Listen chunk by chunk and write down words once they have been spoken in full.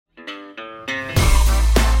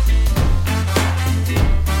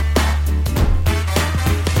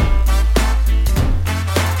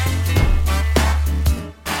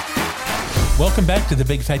Welcome back to the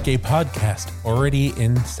Big Fat Gay Podcast, already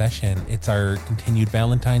in session. It's our continued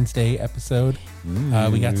Valentine's Day episode.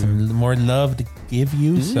 We got some more love to give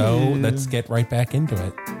you, so let's get right back into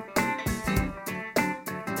it.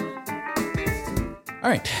 All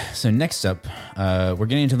right, so next up, we're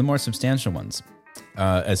getting into the more substantial ones.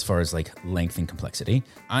 As far as like length and complexity,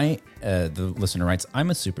 the listener writes, I'm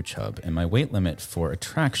a super chub and my weight limit for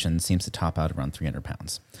attraction seems to top out around 300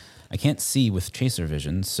 pounds. I can't see with chaser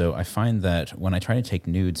vision, so I find that when I try to take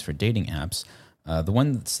nudes for dating apps, the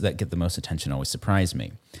ones that get the most attention always surprise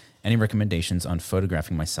me. Any recommendations on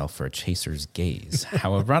photographing myself for a chaser's gaze?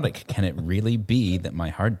 How erotic can it really be that my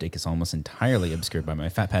hard dick is almost entirely obscured by my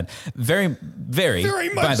fat pad? Very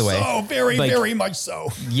much by the way. So. Very much so.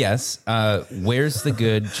 Yes. Where's the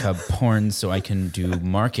good chub porn so I can do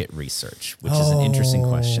market research? Which is an interesting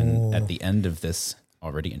question at the end of this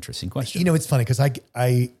already interesting question. You know, it's funny because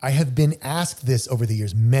I have been asked this over the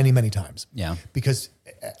years many, many times. Yeah. Because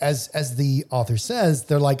as the author says,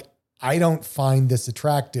 they're like, I don't find this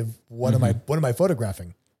attractive. What am I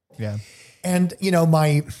photographing? Yeah. And you know,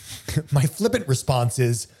 my flippant response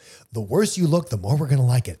is, the worse you look, the more we're going to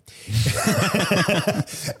like it.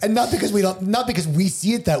 And not because we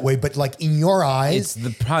see it that way, but like in your eyes,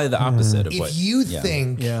 it's probably the opposite of what.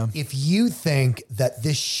 If you think that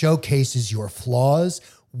this showcases your flaws,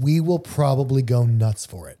 we will probably go nuts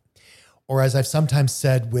for it. Or as I've sometimes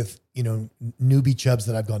said with, you know, newbie chubs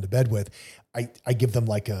that I've gone to bed with, I give them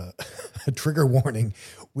like a trigger warning,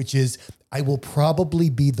 which is I will probably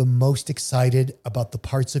be the most excited about the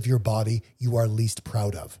parts of your body you are least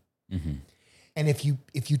proud of. Mm-hmm. And if you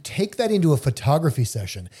take that into a photography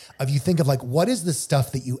session, if you think of like, what is the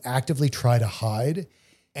stuff that you actively try to hide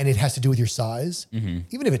and it has to do with your size,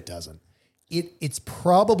 even if it doesn't, it's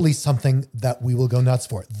probably something that we will go nuts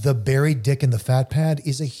for. The buried dick in the fat pad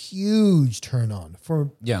is a huge turn on for.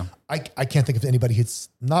 Yeah. I can't think of anybody it's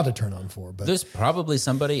not a turn on for, but there's probably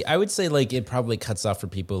somebody. I would say like it probably cuts off for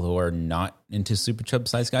people who are not into super chub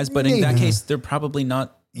size guys, but in that case, they're probably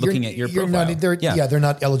not looking at your profile. They're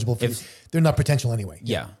not eligible for they're not potential anyway.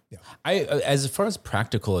 Yeah. As far as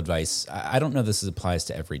practical advice, I don't know this applies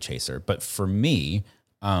to every chaser, but for me,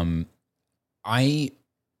 I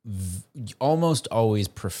almost always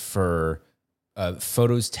prefer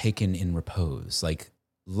photos taken in repose, like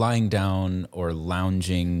lying down or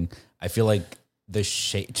lounging. I feel like the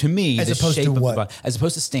shape, to me, as opposed to what? The body, as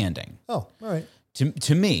opposed to standing. Oh, all right.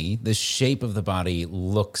 To me, the shape of the body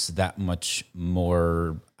looks that much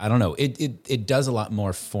more. I don't know. It does a lot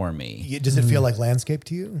more for me. Does it feel like landscape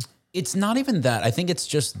to you? It's not even that. I think it's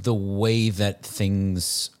just the way that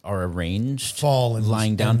things are arranged. Fall and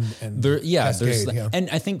lying down. And cascade, and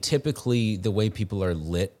I think typically the way people are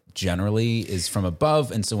lit generally is from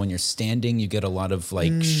above. And so when you're standing, you get a lot of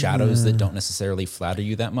like shadows that don't necessarily flatter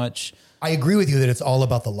you that much. I agree with you that it's all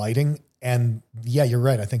about the lighting. And yeah, you're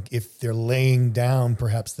right. I think if they're laying down,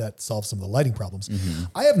 perhaps that solves some of the lighting problems. Mm-hmm.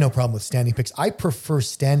 I have no problem with standing pics. I prefer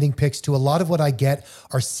standing pics to a lot of what I get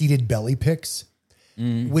are seated belly pics.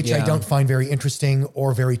 Which I don't find very interesting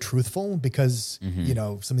or very truthful because, you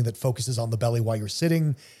know, something that focuses on the belly while you're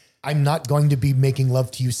sitting. I'm not going to be making love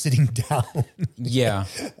to you sitting down. Yeah.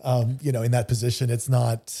 You know, in that position, it's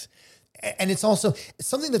not. And it's also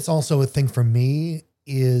something that's also a thing for me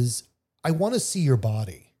is I want to see your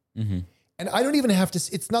body. Mm-hmm. And I don't even have to.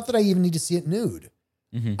 It's not that I even need to see it nude.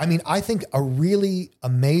 Mm-hmm. I mean, I think a really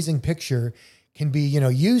amazing picture can be, you know,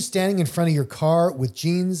 you standing in front of your car with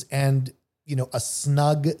jeans and, you know, a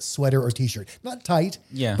snug sweater or t-shirt, not tight,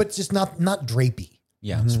 but just not drapey.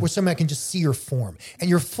 Yeah. Mm-hmm. Where somebody can just see your form and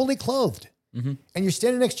you're fully clothed and you're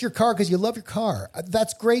standing next to your car because you love your car.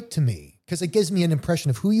 That's great to me because it gives me an impression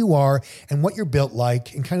of who you are and what you're built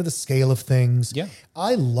like and kind of the scale of things. Yeah.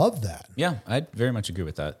 I love that. Yeah. I very much agree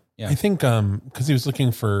with that. Yeah. I think, cause he was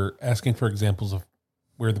asking for examples of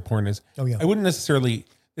where the porn is. Oh yeah. I wouldn't necessarily,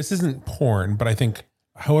 this isn't porn, but I think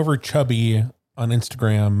however chubby on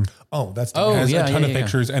Instagram. Has a ton of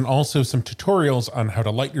pictures and also some tutorials on how to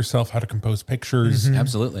light yourself, how to compose pictures. Mm-hmm.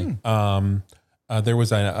 Absolutely. There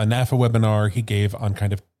was a NAFA webinar he gave on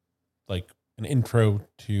kind of like an intro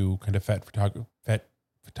to kind of fet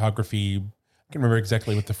photography. I can't remember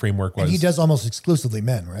exactly what the framework was. And he does almost exclusively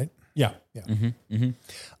men, right? Yeah. Yeah. Mm-hmm.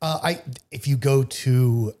 Mm-hmm. If you go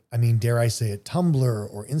to, I mean, dare I say it, Tumblr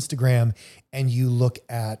or Instagram, and you look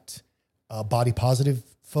at body positive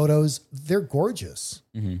photos, they're gorgeous.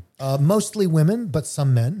 Mm-hmm. Mostly women, but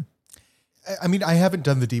some men. I mean, I haven't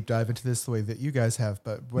done the deep dive into this the way that you guys have,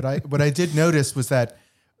 but what I did notice was that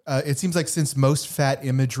it seems like since most fat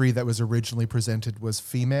imagery that was originally presented was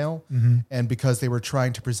female, and because they were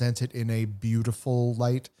trying to present it in a beautiful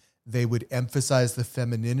light they would emphasize the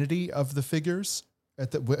femininity of the figures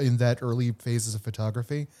in that early phases of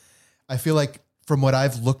photography. I feel like from what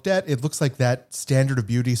I've looked at, it looks like that standard of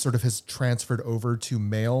beauty sort of has transferred over to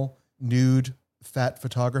male nude fat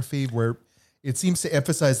photography, where it seems to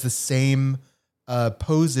emphasize the same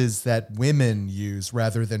poses that women use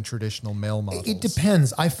rather than traditional male models. It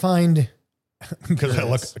depends. I find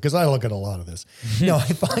because I look at a lot of this. No, I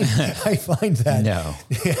find that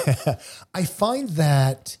I find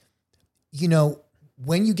that, you know,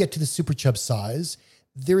 when you get to the super chub size,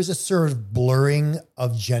 there is a sort of blurring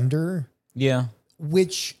of gender. Yeah.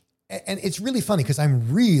 Which, and it's really funny because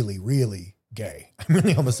I'm really, really gay. I'm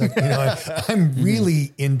really homosexual. You know, I'm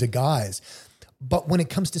really into guys. But when it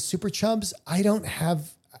comes to super chubs, I don't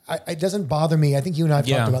have, it doesn't bother me. I think you and I have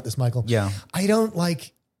talked about this, Michael. Yeah. I don't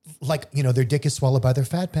like, you know, their dick is swallowed by their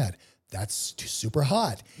fat pad. That's super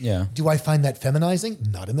hot. Yeah. Do I find that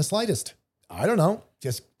feminizing? Not in the slightest. I don't know.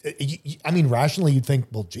 Just, I mean, rationally, you'd think,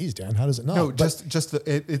 well, geez, Dan, how does it not? No,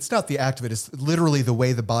 it's not the act of it. It's literally the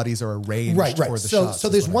way the bodies are arranged for the shots. So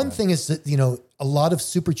there's one thing is that, you know, a lot of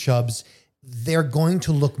super chubs, they're going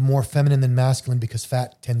to look more feminine than masculine because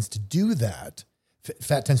fat tends to do that.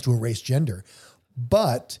 Fat tends to erase gender.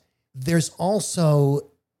 But there's also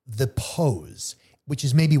the pose, which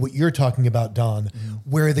is maybe what you're talking about, Don,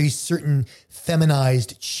 where there's certain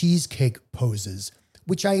feminized cheesecake poses,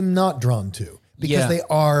 which I'm not drawn to. Because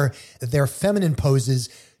they're feminine poses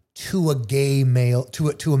to a gay male,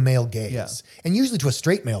 to a male gaze, and usually to a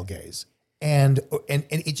straight male gaze. And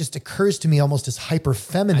it just occurs to me almost as hyper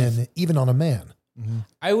feminine, even on a man.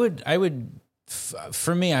 I would,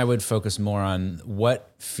 for me, I would focus more on what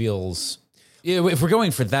feels. If we're going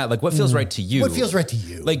for that, like what feels right to you? What feels right to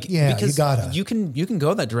you? Like, yeah, because you can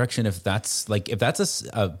go that direction if that's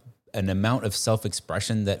an amount of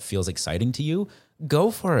self-expression that feels exciting to you.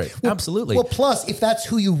 Go for it. Absolutely. Well, plus, if that's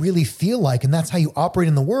who you really feel like and that's how you operate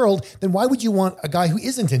in the world, then why would you want a guy who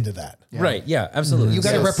isn't into that? Yeah. Right. Yeah, absolutely. You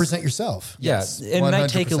got to represent yourself. Yes. It might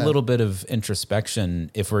take a little bit of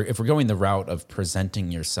introspection if we're going the route of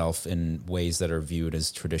presenting yourself in ways that are viewed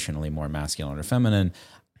as traditionally more masculine or feminine.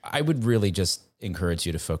 I would really just encourage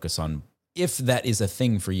you to focus on, if that is a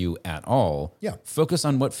thing for you at all, focus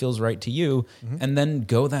on what feels right to you and then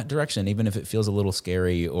go that direction, even if it feels a little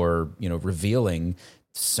scary or, you know, revealing.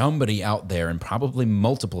 Somebody out there, and probably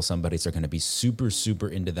multiple somebodies, are going to be super, super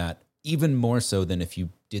into that, even more so than if you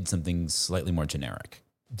did something slightly more generic.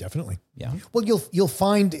 Definitely. Yeah. Well, you'll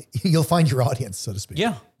find your audience, so to speak.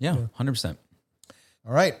 Yeah. 100%.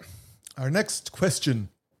 All right. Our next question.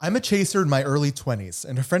 I'm a chaser in my early 20s,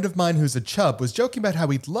 and a friend of mine who's a chub was joking about how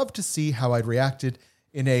he'd love to see how I'd reacted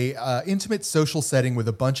in a intimate social setting with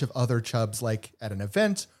a bunch of other chubs, like at an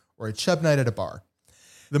event or a chub night at a bar.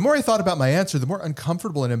 The more I thought about my answer, the more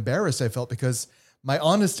uncomfortable and embarrassed I felt because my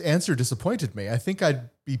honest answer disappointed me. I think I'd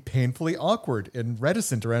be painfully awkward and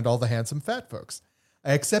reticent around all the handsome fat folks.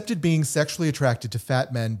 I accepted being sexually attracted to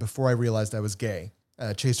fat men before I realized I was gay.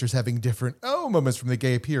 Chasers having different moments from the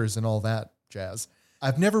gay peers and all that jazz.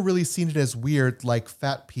 I've never really seen it as weird, like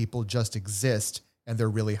fat people just exist and they're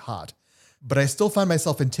really hot. But I still find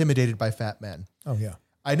myself intimidated by fat men. Oh, yeah.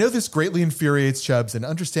 I know this greatly infuriates chubs, and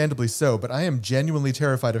understandably so, but I am genuinely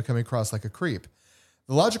terrified of coming across like a creep.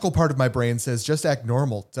 The logical part of my brain says just act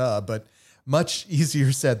normal, but much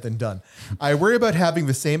easier said than done. I worry about having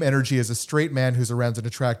the same energy as a straight man who's around an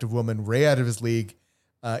attractive woman way out of his league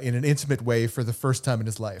in an intimate way for the first time in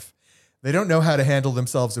his life. They don't know how to handle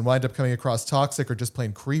themselves and wind up coming across toxic or just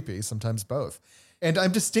plain creepy, sometimes both. And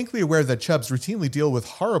I'm distinctly aware that chubs routinely deal with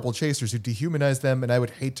horrible chasers who dehumanize them, and I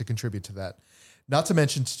would hate to contribute to that. Not to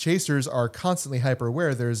mention, chasers are constantly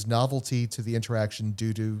hyper-aware there's novelty to the interaction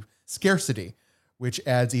due to scarcity, which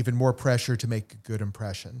adds even more pressure to make a good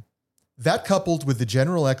impression. That, coupled with the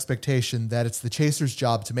general expectation that it's the chaser's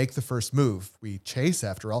job to make the first move, we chase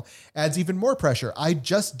after all, adds even more pressure. I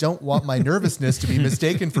just don't want my nervousness to be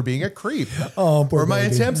mistaken for being a creep. Or my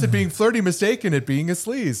attempts at being flirty mistaken at being a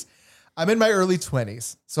sleaze. I'm in my early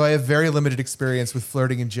 20s, so I have very limited experience with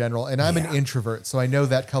flirting in general, and I'm an introvert, so I know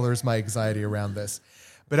that colors my anxiety around this.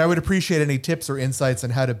 But I would appreciate any tips or insights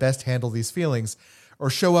on how to best handle these feelings or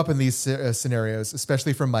show up in these scenarios,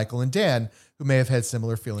 especially from Michael and Dan, who may have had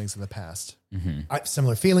similar feelings in the past.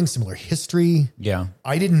 Similar feelings, similar history. Yeah.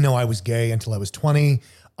 I didn't know I was gay until I was 20.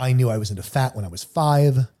 I knew I was into fat when I was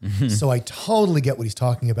 5. So I totally get what he's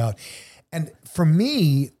talking about. And for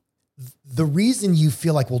me, the reason you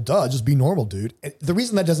feel like, well, duh, just be normal, dude. The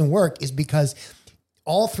reason that doesn't work is because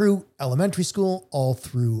all through elementary school, all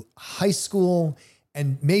through high school,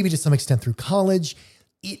 and maybe to some extent through college,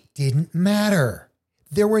 it didn't matter.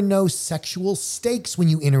 There were no sexual stakes when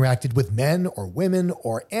you interacted with men or women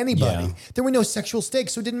or anybody. Yeah. There were no sexual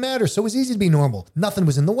stakes, so it didn't matter. So it was easy to be normal. Nothing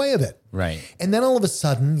was in the way of it. Right. And then all of a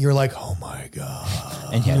sudden, you're like, oh my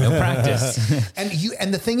God. And yeah, no practice.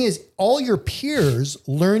 And the thing is, all your peers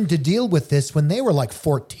learned to deal with this when they were like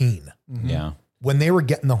 14, Yeah. when they were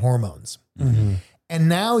getting the hormones. And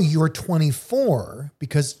now you're 24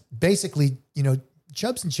 because basically,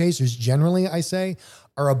 chubs and chasers generally, I say,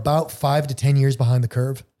 are about 5 to 10 years behind the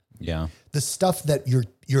curve. Yeah. The stuff that your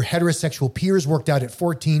heterosexual peers worked out at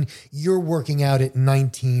 14, you're working out at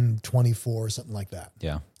 19, 24, something like that.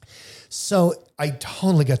 Yeah. So I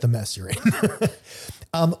totally get the mess you're in.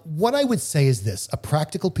 What I would say is this, a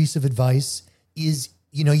practical piece of advice is,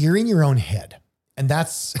 you're in your own head. And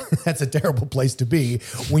that's a terrible place to be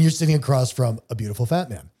when you're sitting across from a beautiful fat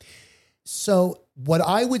man. So what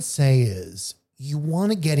I would say is you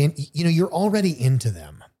want to get in, you're already into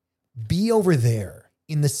them. Be over there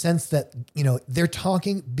in the sense that, they're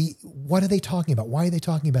talking, what are they talking about? Why are they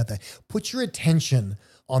talking about that? Put your attention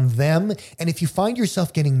on them. And if you find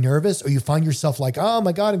yourself getting nervous or you find yourself like, oh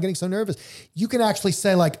my God, I'm getting so nervous, you can actually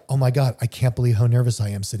say like, oh my God, I can't believe how nervous I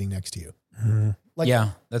am sitting next to you. Like, yeah,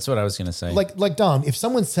 that's what I was going to say. Like Dom, if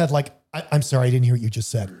someone said like, I'm sorry, I didn't hear what you just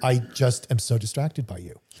said. I just am so distracted by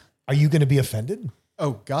you. Are you going to be offended?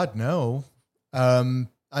 Oh God, no.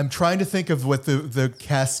 I'm trying to think of what the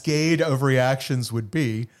cascade of reactions would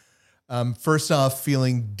be. First off,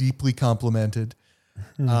 feeling deeply complimented.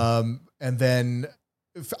 And then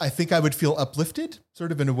I think I would feel uplifted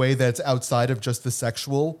sort of in a way that's outside of just the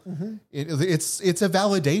sexual. It's a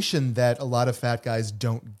validation that a lot of fat guys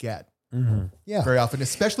don't get. Yeah. Very often,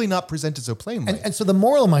 especially not presented so plainly. And so the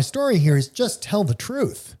moral of my story here is just tell the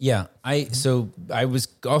truth. Yeah. So I was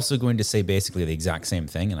also going to say basically the exact same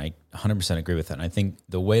thing, and I 100% agree with that. And I think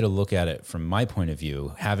the way to look at it from my point of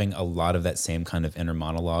view, having a lot of that same kind of inner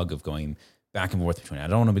monologue of going back and forth between, I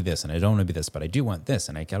don't want to be this and I don't want to be this, but I do want this.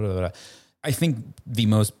 And I think the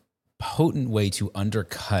most potent way to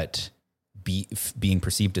undercut being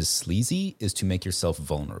perceived as sleazy is to make yourself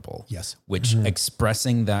vulnerable. Yes. Which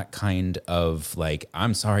expressing that kind of like,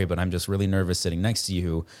 I'm sorry, but I'm just really nervous sitting next to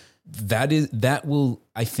you. That will,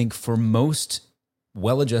 I think for most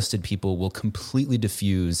well-adjusted people, will completely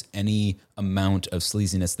diffuse any amount of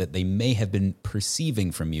sleaziness that they may have been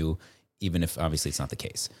perceiving from you, even if obviously it's not the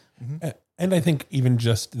case. And I think even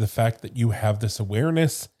just the fact that you have this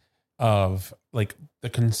awareness of like the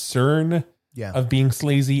concern of being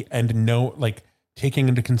sleazy and taking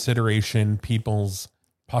into consideration people's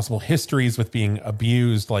possible histories with being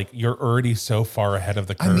abused, like you're already so far ahead of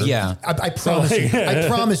the curve. I mean, I promise you, I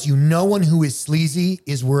promise you, no one who is sleazy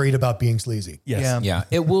is worried about being sleazy. Yes. Yeah.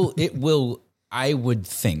 It will, I would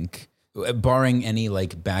think, barring any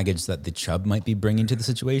like baggage that the chub might be bringing to the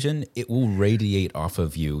situation, it will radiate off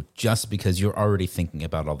of you just because you're already thinking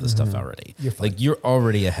about all this stuff already. You're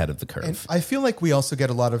already ahead of the curve. And I feel like we also get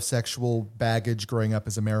a lot of sexual baggage growing up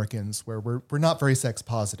as Americans where we're not very sex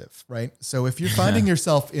positive, right? So if you're finding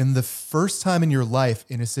yourself in the first time in your life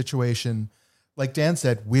in a situation, like Dan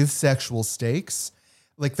said, with sexual stakes,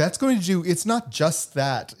 like that's going to do, it's not just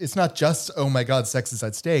that. It's not just, oh my God, sex is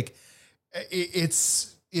at stake. It's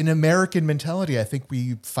in American mentality, I think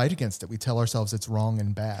we fight against it. We tell ourselves it's wrong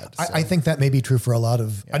and bad. So. I think that may be true for a lot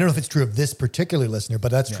of, I don't know if it's true of this particular listener,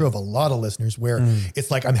 but that's true of a lot of listeners where it's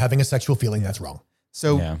like, I'm having a sexual feeling that's wrong.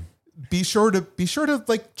 So be sure to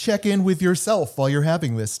like check in with yourself while you're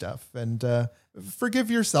having this stuff and forgive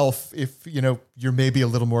yourself if, you're maybe a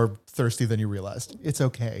little more thirsty than you realized. It's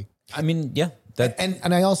okay. I mean, yeah.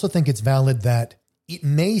 And I also think it's valid that it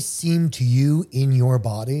may seem to you in your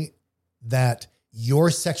body that your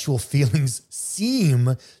sexual feelings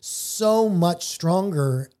seem so much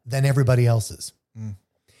stronger than everybody else's.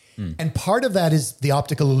 And part of that is the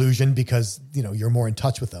optical illusion because, you're more in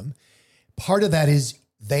touch with them. Part of that is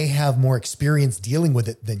they have more experience dealing with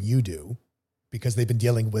it than you do because they've been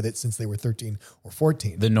dealing with it since they were 13 or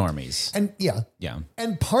 14. The normies. And yeah.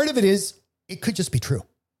 And part of it is, it could just be true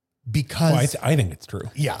because I think it's true.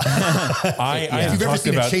 Yeah. If you've ever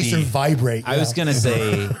seen a chaser vibrate. I was going to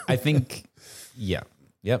say, I think, yep.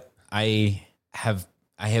 I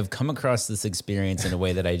have come across this experience in a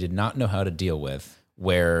way that I did not know how to deal with,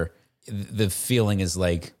 where the feeling is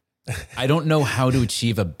like, I don't know how to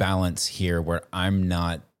achieve a balance here where I'm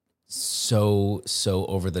not so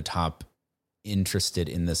over the top interested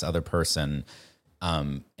in this other person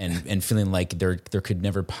and feeling like there could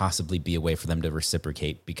never possibly be a way for them to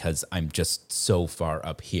reciprocate because I'm just so far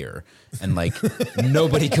up here, and like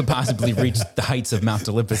nobody could possibly reach the heights of Mount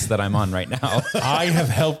Olympus that I'm on right now. I have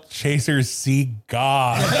helped chasers see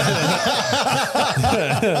God,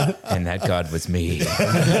 and that God was me.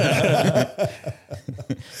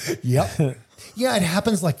 Yep. Yeah, it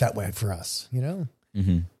happens like that way for us, you know?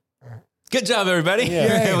 Mm-hmm. Good job, everybody.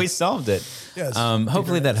 Yeah. We solved it. Yes.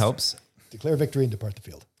 Hopefully that helps. Declare victory and depart the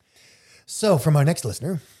field. So from our next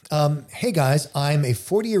listener, hey guys, I'm a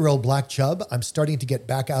 40-year-old black chub. I'm starting to get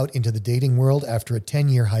back out into the dating world after a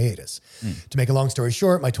 10-year hiatus. To make a long story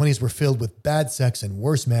short, my 20s were filled with bad sex and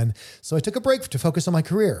worse men, so I took a break to focus on my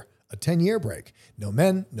career. A 10-year break. No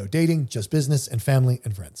men, no dating, just business and family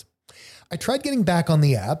and friends. I tried getting back on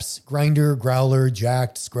the apps, Grindr, Growler,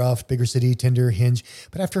 Jacked, Scruff, Bigger City, Tinder, Hinge,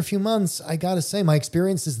 but after a few months, I gotta say my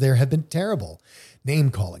experiences there have been terrible.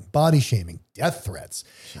 Name calling, body shaming, death threats.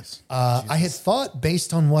 I had thought,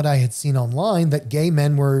 based on what I had seen online, that gay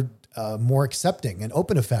men were more accepting and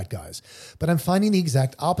open to fat guys, but I'm finding the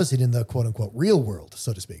exact opposite in the quote unquote real world,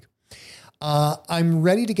 so to speak. I'm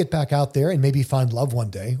ready to get back out there and maybe find love one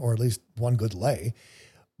day, or at least one good lay.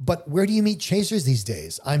 But where do you meet chasers these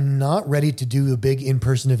days? I'm not ready to do the big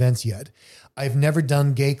in-person events yet. I've never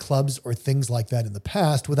done gay clubs or things like that in the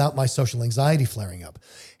past without my social anxiety flaring up.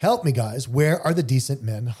 Help me, guys. Where are the decent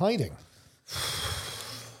men hiding?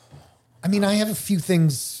 I mean, I have a few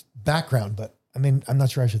things background, but I mean, I'm not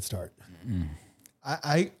sure I should start.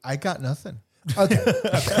 I got nothing. Okay.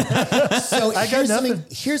 So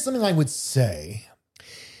here's something I would say.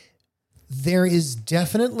 There is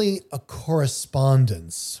definitely a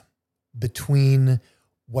correspondence between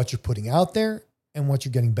what you're putting out there and what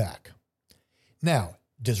you're getting back. Now,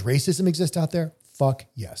 does racism exist out there? Fuck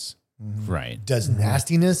yes. Right. Does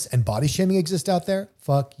nastiness and body shaming exist out there?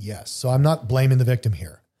 Fuck yes. So I'm not blaming the victim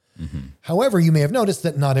here. However, you may have noticed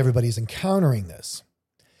that not everybody's encountering this.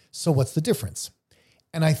 So what's the difference?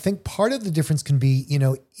 And I think part of the difference can be, you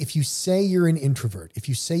know, if you say you're an introvert, if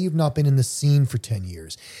you say you've not been in the scene for 10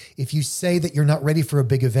 years, if you say that you're not ready for a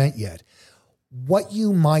big event yet, what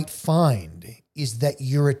you might find is that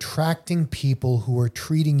you're attracting people who are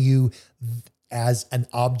treating you as an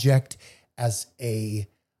object, as a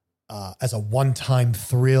one-time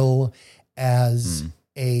thrill,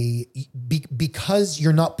 because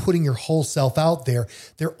you're not putting your whole self out there,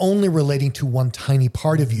 they're only relating to one tiny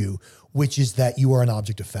part of you, which is that you are an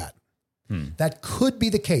object of fat. That could be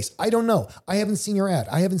the case. I don't know. I haven't seen your ad.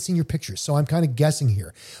 I haven't seen your pictures. So I'm kind of guessing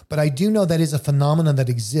here. But I do know that is a phenomenon that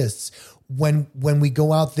exists when we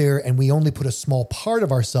go out there and we only put a small part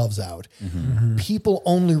of ourselves out. People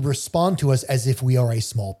only respond to us as if we are a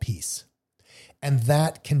small piece. And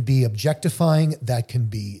that can be objectifying. That can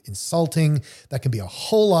be insulting. That can be a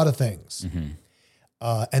whole lot of things.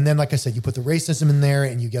 And then, like I said, you put the racism in there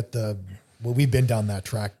and you get we've been down that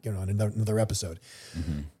track, you know, in another episode.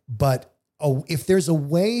 But if there's a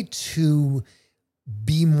way to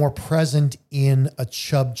be more present in a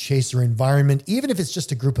chub chaser environment, even if it's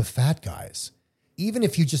just a group of fat guys, even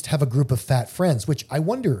if you just have a group of fat friends, which I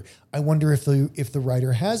wonder if the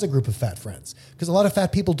writer has a group of fat friends, because a lot of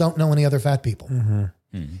fat people don't know any other fat people,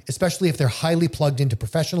 especially if they're highly plugged into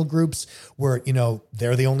professional groups where, you know,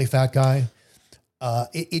 they're the only fat guy.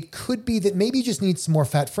 It could be that maybe you just need some more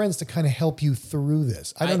fat friends to kind of help you through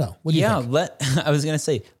this. I don't know. What do you think? I was going to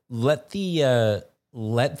say, let the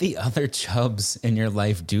other chubs in your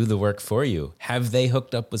life do the work for you. Have they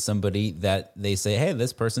hooked up with somebody that they say, hey,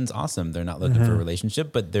 this person's awesome. They're not looking for a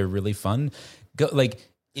relationship, but they're really fun.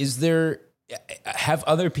 Have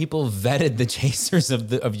other people vetted the chasers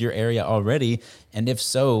of your area already? And if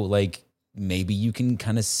so, like, maybe you can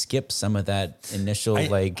kind of skip some of that initial,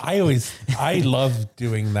 I love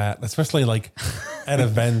doing that, especially like at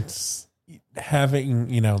events, having,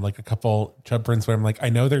 you know, like a couple chub friends where I'm like, I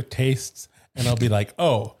know their tastes and I'll be like,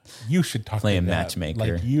 oh, you should talk to them. Matchmaker.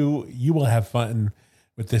 Like you will have fun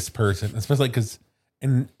with this person, especially because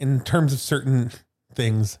in terms of certain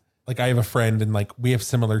things, like I have a friend and like we have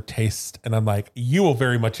similar tastes and I'm like, you will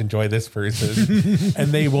very much enjoy this person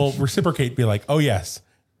and they will reciprocate, be like, oh yes,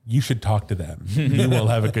 you should talk to them. You will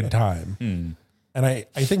have a good time. And I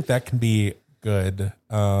think that can be good.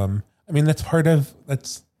 I mean,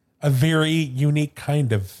 that's a very unique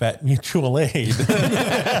kind of fat mutual aid.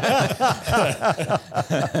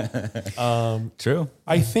 True.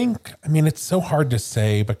 I think, I mean, it's so hard to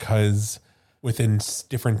say because within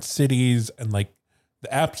different cities and like the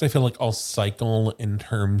apps, I feel like all cycle in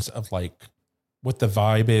terms of like what the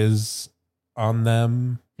vibe is on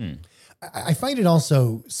them. I find it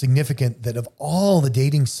also significant that of all the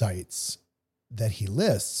dating sites that he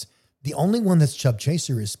lists, The only one that's Chub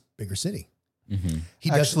Chaser is Bigger City. Mm-hmm.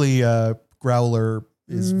 He Actually, Growler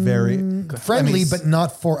is very friendly, but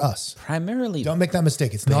not for us. Primarily, don't make that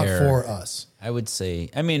mistake. It's not for us. I would say.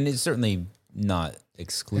 I mean, it's certainly not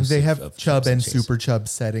exclusive. They have of Chub and Chaser. Super Chub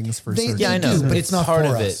settings for certain. Yeah, I know, but it's not part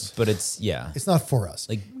for of us. it. But it's It's not for us.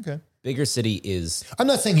 like Bigger City is. I'm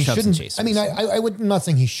not saying he Chubs and shouldn't. Chasers. I mean, I'm not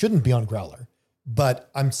saying he shouldn't be on Growler, but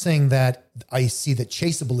I'm saying that I see that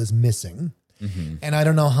Chaseable is missing, and I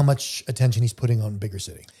don't know how much attention he's putting on Bigger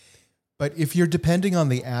City. But if you're depending on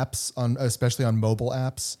the apps, especially on mobile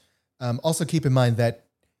apps, also keep in mind that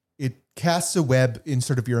it casts a web in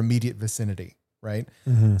sort of your immediate vicinity, right?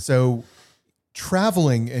 So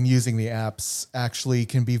traveling and using the apps actually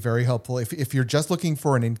can be very helpful. If you're just looking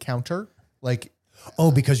for an encounter, like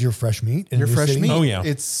because you're fresh meat. You're fresh meat. Oh, yeah.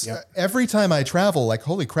 It's every time I travel, like,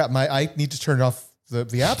 holy crap, I need to turn off the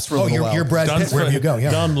apps for a little while. You're Brad Pitt wherever you go.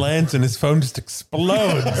 Yeah. Don lands and his phone just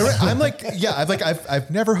explodes. I'm like, I've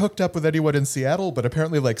never hooked up with anyone in Seattle, but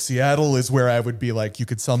apparently like Seattle is where I would be like, you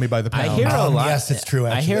could sell me by the pound. I hear a lot. Yes, it's true.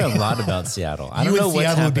 Actually. I hear a lot about Seattle. I don't You know and what's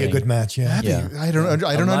Seattle would be happening. a good match. Yeah. I don't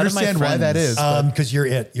lot of my understand why that friends- is. but- Because you're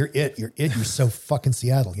it. You're so fucking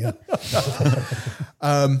Seattle. Yeah.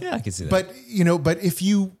 Yeah, I can see that. But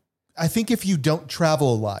I think if you don't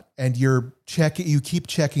travel a lot and you keep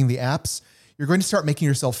checking the apps, you're going to start making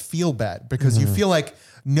yourself feel bad because you feel like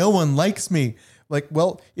no one likes me. Like,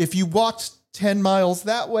 well, if you walked 10 miles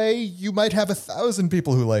that way, you might have 1,000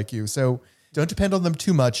 people who like you. So don't depend on them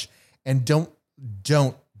too much, and don't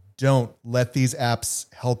let these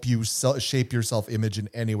apps help you shape your self-image in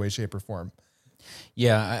any way, shape, or form.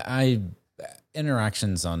 Yeah, I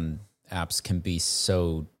interactions on apps can be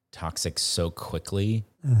so toxic so quickly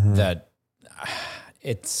that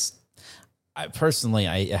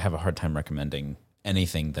I have a hard time recommending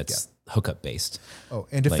anything that's hookup based. Oh,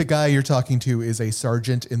 and if the guy you're talking to is a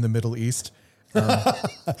sergeant in the Middle East, No,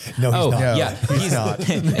 he's not. No, yeah, he's not.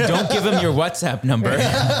 Don't give him your WhatsApp number.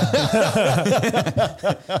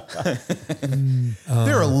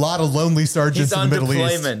 There are a lot of lonely sergeants He's in on the Middle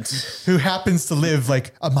deployment. East who happens to live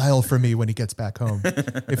like a mile from me when he gets back home.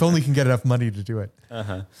 If only he can get enough money to do it.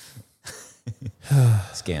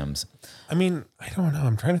 Scams. I mean, I don't know.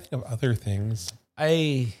 I'm trying to think of other things.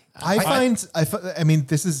 I mean,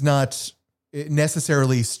 this is not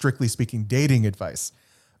necessarily, strictly speaking, dating advice,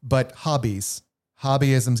 but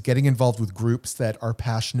hobbyisms, getting involved with groups that are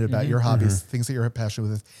passionate about your hobbies, things that you're passionate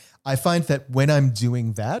with. I find that when I'm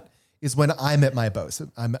doing that is when I'm at my best.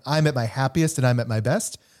 I'm at my happiest and I'm at my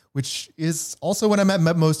best, which is also when I'm at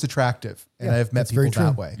my most attractive. And I've met people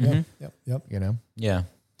that way. Yep. You know? Yeah.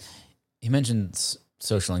 He mentioned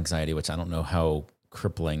social anxiety, which I don't know how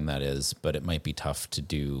crippling that is, but it might be tough to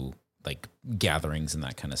do like gatherings and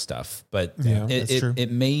that kind of stuff. But that's true. it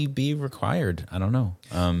may be required. I don't know.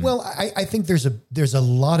 Well, I think there's a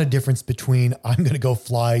lot of difference between I'm going to go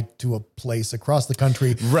fly to a place across the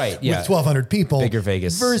country, Right, yeah. with 1,200 people, Bigger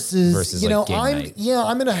Vegas versus like game I'm night.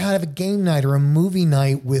 I'm going to have a game night or a movie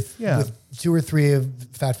night with 2 or 3 of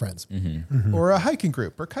fat friends. Or a hiking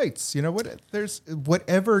group or kites. You know what? There's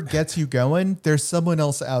whatever gets you going. There's someone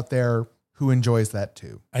else out there who enjoys that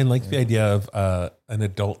too. I like the idea of an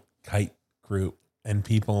adult kite group and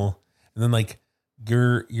people, and then like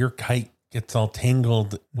your kite gets all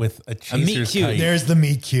tangled with a chaser's cute. kite. There's the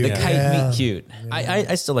meet cute. The kite meet cute.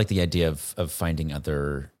 I still like the idea of finding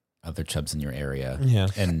other chubs in your area. Yeah.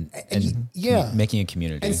 And yeah. making a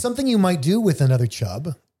community. And something you might do with another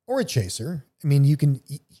chub or a chaser. I mean,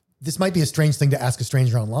 this might be a strange thing to ask a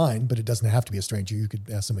stranger online, but it doesn't have to be a stranger. You could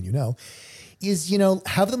ask someone you know. Is,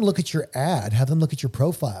 have them look at your ad, have them look at your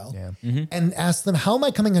profile, and ask them, how am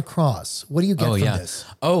I coming across? What do you get from this?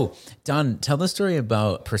 Oh, Don, tell the story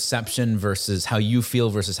about perception versus how you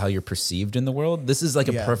feel versus how you're perceived in the world. This is like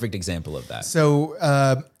a perfect example of that. So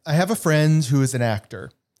I have a friend who is an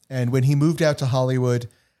actor, and when he moved out to Hollywood,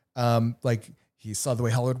 he saw the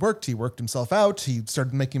way Hollywood worked. He worked himself out. He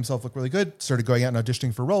started making himself look really good. Started going out and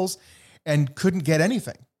auditioning for roles, and couldn't get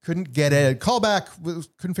anything. Couldn't get a callback.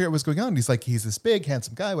 Couldn't figure out what was going on. He's this big,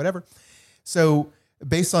 handsome guy, whatever. So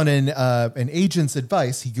based on an agent's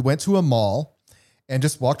advice, he went to a mall and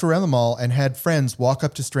just walked around the mall and had friends walk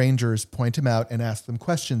up to strangers, point him out, and ask them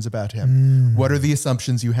questions about him. What are the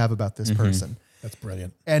assumptions you have about this person? That's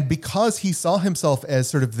brilliant. And because he saw himself as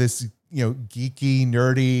sort of this, geeky,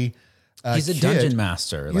 nerdy, he's a kid, dungeon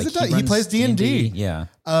master. he plays D&D. Yeah.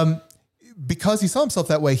 Because he saw himself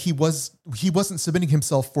that way, he wasn't submitting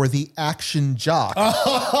himself for the action jock,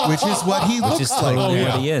 which is what he looks Which is like. totally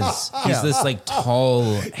what he is. He's this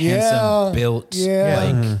tall, handsome, built,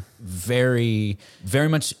 very, very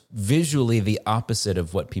much visually the opposite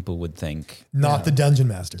of what people would think. Not the dungeon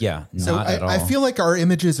master. Yeah, So not at all. I feel like our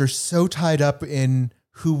images are so tied up in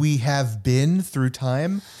who we have been through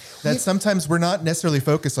time that sometimes we're not necessarily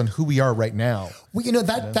focused on who we are right now. Well,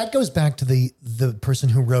 that goes back to the person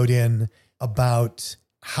who wrote in about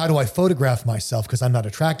how do I photograph myself because I'm not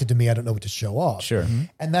attracted to me. I don't know what to show off. Sure.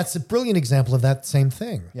 And that's a brilliant example of that same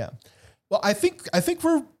thing. Yeah. Well, I think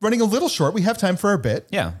we're running a little short. We have time for our bit.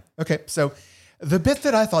 Yeah. Okay. So the bit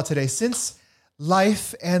that I thought today, since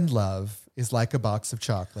life and love is like a box of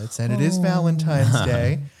chocolates and it is Valentine's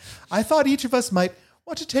Day, I thought each of us might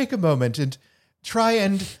want to take a moment and try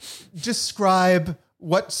and describe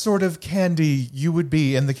what sort of candy you would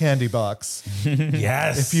be in the candy box.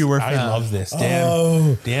 Yes. If you were I found. love this.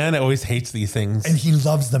 Dan always hates these things. And he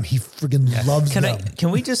loves them. He friggin' loves them. Can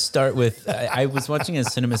we just start with, I was watching a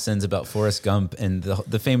CinemaSins about Forrest Gump, and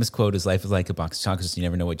the famous quote is, life is like a box of chocolates. You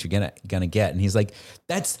never know what you're gonna get. And he's like,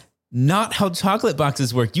 that's not how chocolate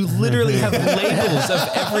boxes work. You literally have labels of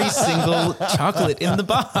every single chocolate in the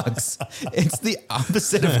box. It's the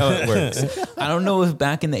opposite of how it works. I don't know if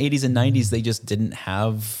back in the 80s and 90s, they just didn't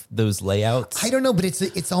have those layouts. I don't know, but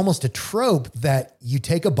it's almost a trope that you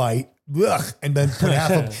take a bite, and then put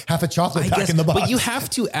half a chocolate back in the box. But you have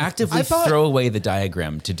to actively throw away the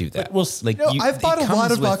diagram to do that. I've bought a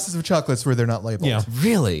lot of boxes of chocolates where they're not labeled. Yeah.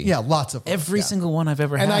 Really? Yeah, lots of them. Every single one I've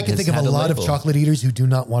ever had. And I can think of a lot of chocolate eaters who do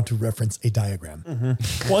not want to reference a diagram.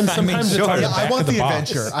 Well, and sometimes sure. it's Yeah, I want the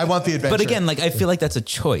adventure. I want the adventure. But again, I feel like that's a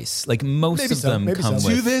choice. Like most of them come with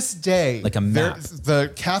to this day, like a map.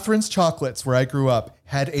 The Catherine's chocolates, where I grew up,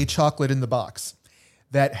 had a chocolate in the box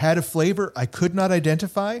that had a flavor I could not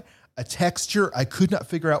identify, a texture I could not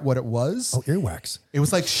figure out what it was. Oh, earwax. It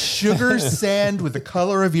was like sugar sand with the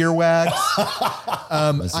color of earwax.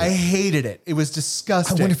 I hated it. It was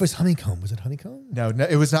disgusting. I wonder if it was honeycomb. Was it honeycomb? No,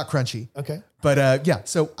 it was not crunchy. Okay. But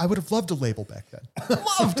so I would have loved a label back then.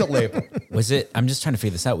 Loved a label. Was it? I'm just trying to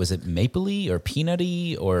figure this out. Was it mapley or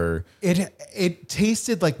peanutty or? It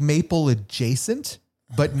tasted like maple adjacent,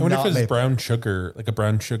 but I wonder not if it's maple. brown sugar, like a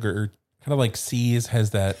brown sugar, kind of like C's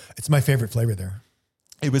has that. It's my favorite flavor there.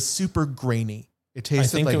 It was super grainy. It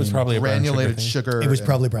tasted think like it was probably a brown granulated sugar sugar. It was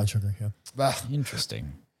probably brown sugar, yeah.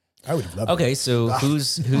 Interesting. I would have loved it. Okay, so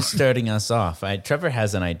who's starting us off? Trevor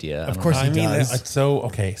has an idea. Of course he does. It's so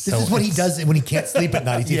okay. This is what he does when he can't sleep at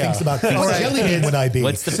night. He thinks about what jelly bean would I be?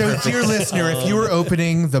 What's the So, perfect? dear listener, if you were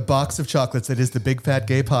opening the box of chocolates that is the Big Fat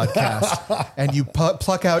Gay Podcast, and you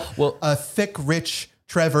pluck out a thick, rich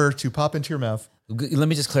Trevor to pop into your mouth. Let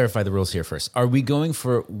me just clarify the rules here first. Are we going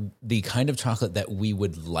for the kind of chocolate that we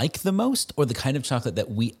would like the most, or the kind of chocolate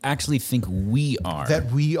that we actually think we are?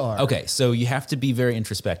 That we are. Okay, so you have to be very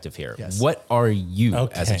introspective here. Yes. What are you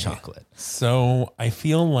as a Okay. chocolate? So I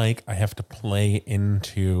feel like I have to play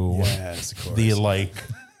into Yes, of course. the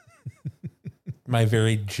my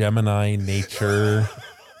very Gemini nature.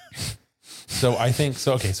 So I think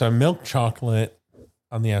so. Okay, so I'm milk chocolate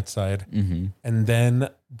on the outside, and then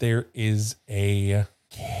there is a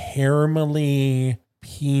caramelly,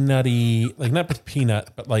 peanutty, like not peanut,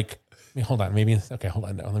 but like. Hold on, maybe okay. Hold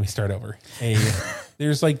on, no. Let me start over.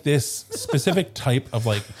 There's like this specific type of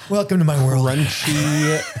like Welcome to my world.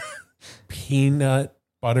 crunchy, peanut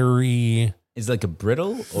buttery. Is it like a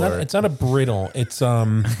brittle or It's not a brittle. It's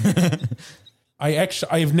I've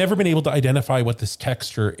never been able to identify what this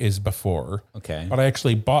texture is before. okay? But I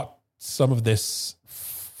actually bought some of this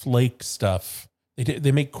flake stuff.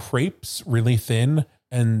 They make crepes really thin,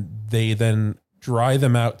 and they then dry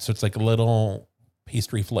them out so it's like little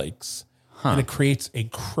pastry flakes, and it creates a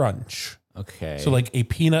crunch. Okay, So like a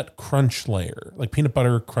peanut crunch layer, like peanut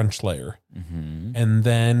butter crunch layer, and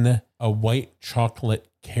then a white chocolate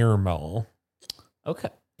caramel. okay,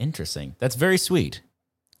 interesting. That's very sweet.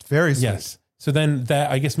 Very sweet. Yes. So then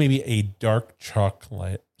that, I guess maybe a dark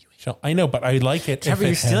chocolate. I know, but I like it. Trevor,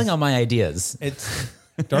 you're stealing all my ideas. It's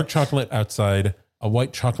dark chocolate outside, a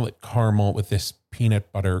white chocolate caramel with this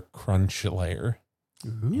peanut butter crunch layer.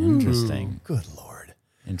 Interesting. Good Lord.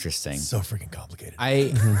 Interesting. So freaking complicated.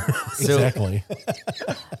 Exactly.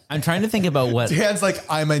 I'm trying to think about what. Dan's like,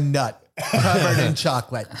 I'm a nut covered in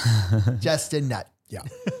chocolate. Just a nut. Yeah.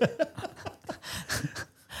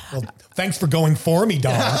 Well, thanks for going for me,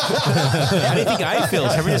 Don. How do you think I feel?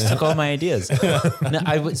 Trevor just took all my ideas.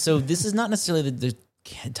 No, so this is not necessarily the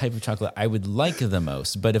type of chocolate I would like the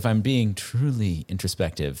most, but if I'm being truly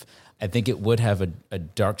introspective, I think it would have a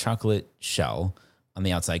dark chocolate shell on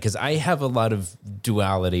the outside, because I have a lot of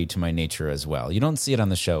duality to my nature as well. You don't see it on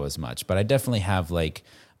the show as much, but I definitely have like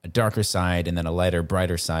a darker side and then a lighter,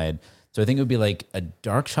 brighter side. So I think it would be like a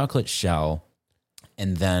dark chocolate shell,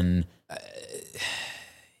 and then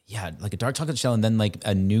like a dark chocolate shell and then like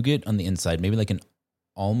a nougat on the inside, maybe like an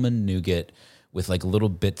almond nougat with like little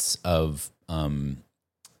bits of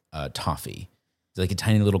toffee, like a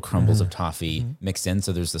tiny little crumbles of toffee mixed in.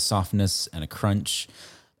 So there's the softness and a crunch.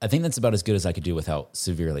 I think that's about as good as I could do without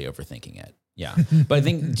severely overthinking it. Yeah. But I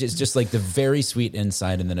think just like the very sweet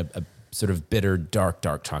inside and then a sort of bitter, dark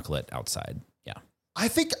chocolate outside. Yeah. I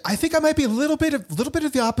think I might be a little bit of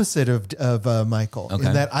the opposite of Michael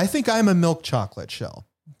in that I think I'm a milk chocolate shell.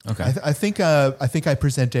 Okay. I think I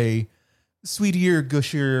present a sweeter,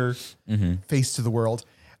 gushier face to the world.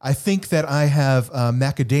 I think that I have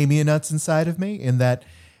macadamia nuts inside of me, in that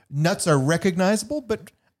nuts are recognizable,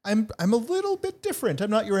 but I'm a little bit different. I'm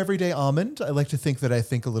not your everyday almond. I like to think that I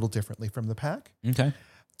think a little differently from the pack. Okay.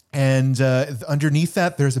 And underneath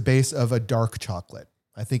that, there's a base of a dark chocolate.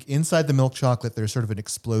 I think inside the milk chocolate, there's sort of an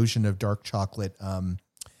explosion of dark chocolate,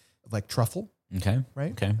 like truffle. Okay.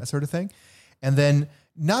 Right? Okay. That sort of thing. And then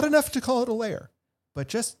not enough to call it a layer, but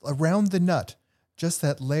just around the nut, just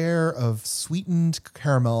that layer of sweetened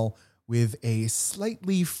caramel with a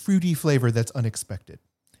slightly fruity flavor that's unexpected.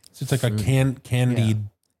 So it's like a candied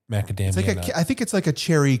macadamia It's like nut. I think it's like a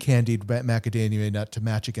cherry candied macadamia nut to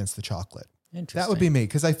match against the chocolate. Interesting. That would be me,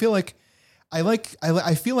 because I feel like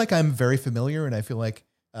I feel like I'm very familiar, and I feel like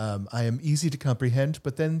I am easy to comprehend.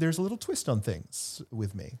 But then there's a little twist on things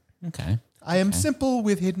with me. Okay. I am simple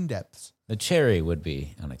with hidden depths. The cherry would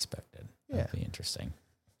be unexpected. Yeah. That'd be interesting.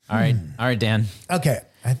 All right, Dan. Okay.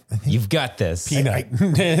 I think You've got this. Peanut. no,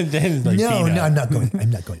 I'm not going. I'm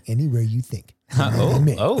not going anywhere you think.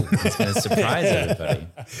 It's going to surprise everybody.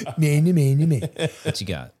 Me. What you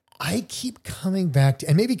got? I keep coming back to,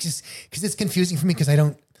 and maybe just because it's confusing for me, because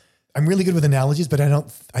I'm really good with analogies, but I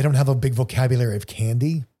don't have a big vocabulary of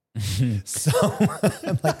candy. So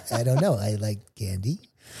I'm like, I don't know. I like candy.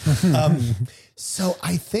 So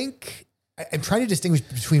I think I'm trying to distinguish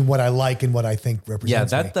between what I like and what I think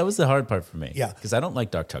represents me. That was the hard part for me. Yeah. Because I don't like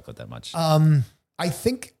dark chocolate that much. I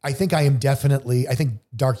think I am definitely, I think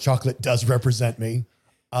dark chocolate does represent me.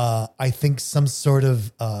 I think some sort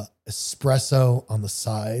of espresso on the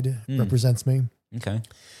side represents me. Okay.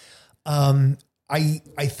 I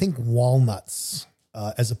think walnuts,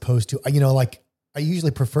 as opposed to, like I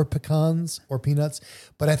usually prefer pecans or peanuts,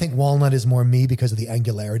 but I think walnut is more me because of the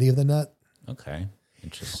angularity of the nut. Okay.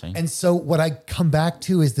 Interesting. And so what I come back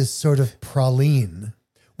to is this sort of praline,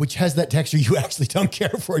 which has that texture you actually don't care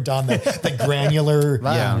for, Don, the granular.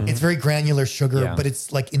 Yeah. It's very granular sugar, Yeah. but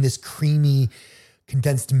it's like in this creamy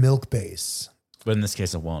condensed milk base. But in this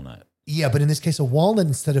case, a walnut. Yeah, but in this case, a walnut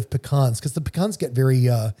instead of pecans, because the pecans get very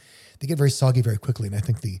soggy very quickly, and I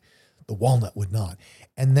think the walnut would not.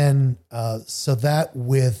 And then so that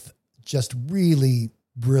with just really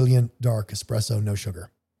brilliant dark espresso, no sugar.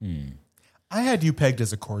 I had you pegged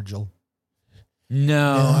as a cordial.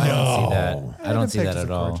 No, I don't see that. I don't see that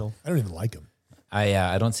at all. Cordial. I don't even like them.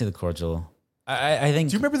 I don't see the cordial. I think.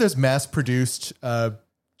 Do you remember those mass-produced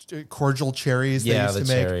cordial cherries they used to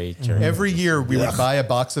make? cherry. Every year we would buy a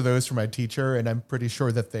box of those for my teacher, and I'm pretty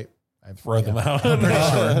sure that Throw them out. I'm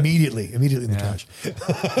pretty sure immediately in the trash.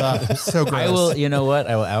 so gross. I will. You know what?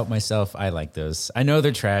 I will out myself. I like those. I know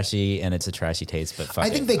they're trashy and it's a trashy taste, but fuck I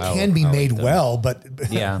think it. they can be I'll made eat them. well, but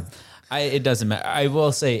Yeah. It doesn't matter. I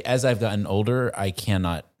will say, as I've gotten older, I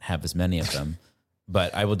cannot have as many of them,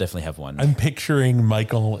 but I will definitely have one. I'm picturing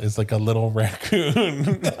Michael as like a little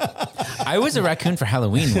raccoon. I was a raccoon for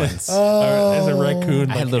Halloween once. As a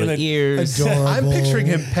raccoon. I had like, little in a- ears. adorable. I'm picturing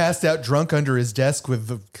him passed out drunk under his desk with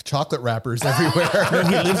the chocolate wrappers everywhere.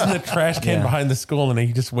 He lives in the trash can Yeah. behind the school, and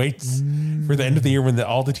he just waits for the end of the year when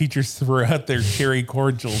all the teachers throw out their cherry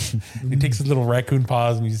cordials. He takes his little raccoon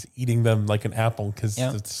paws and he's eating them like an apple because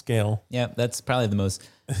Yeah. it's scale. Yeah, that's probably the most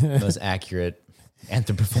accurate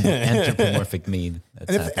anthropomorphic mead.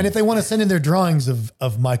 And if they want to send in their drawings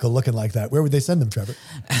of Michael looking like that, where would they send them, Trevor?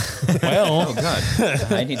 Well, God,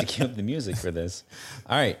 I need to cue up the music for this.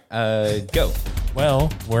 All right, go.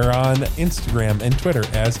 well, we're on Instagram and Twitter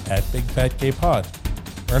as @BigFatGayPod.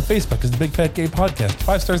 We're on Facebook as the Big Fat Gay Podcast.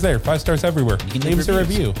 5 stars there, 5 stars everywhere. You can leave us a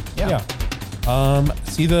reviews. review. Yeah.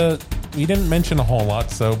 We didn't mention a whole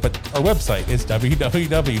lot, but our website is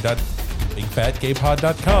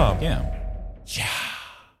www.bigfatgaypod.com. Yeah.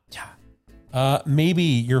 Maybe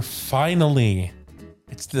you're finally,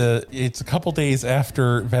 it's a couple days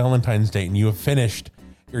after Valentine's Day and you have finished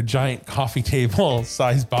your giant coffee table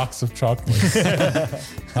size box of chocolates.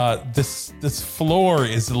 This floor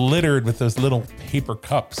is littered with those little paper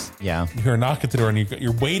cups. Yeah. You hear a knock at the door and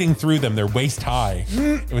you're wading through them. They're waist high.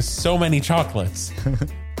 It was so many chocolates.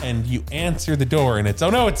 And you answer the door, and it's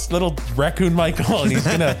little raccoon Michael, and he's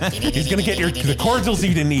gonna get the cordials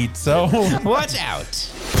you didn't eat. So Watch out.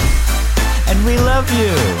 And we love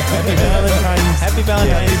you. Happy Valentine's. Happy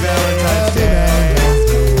Valentine's Day. Happy Valentine's Day.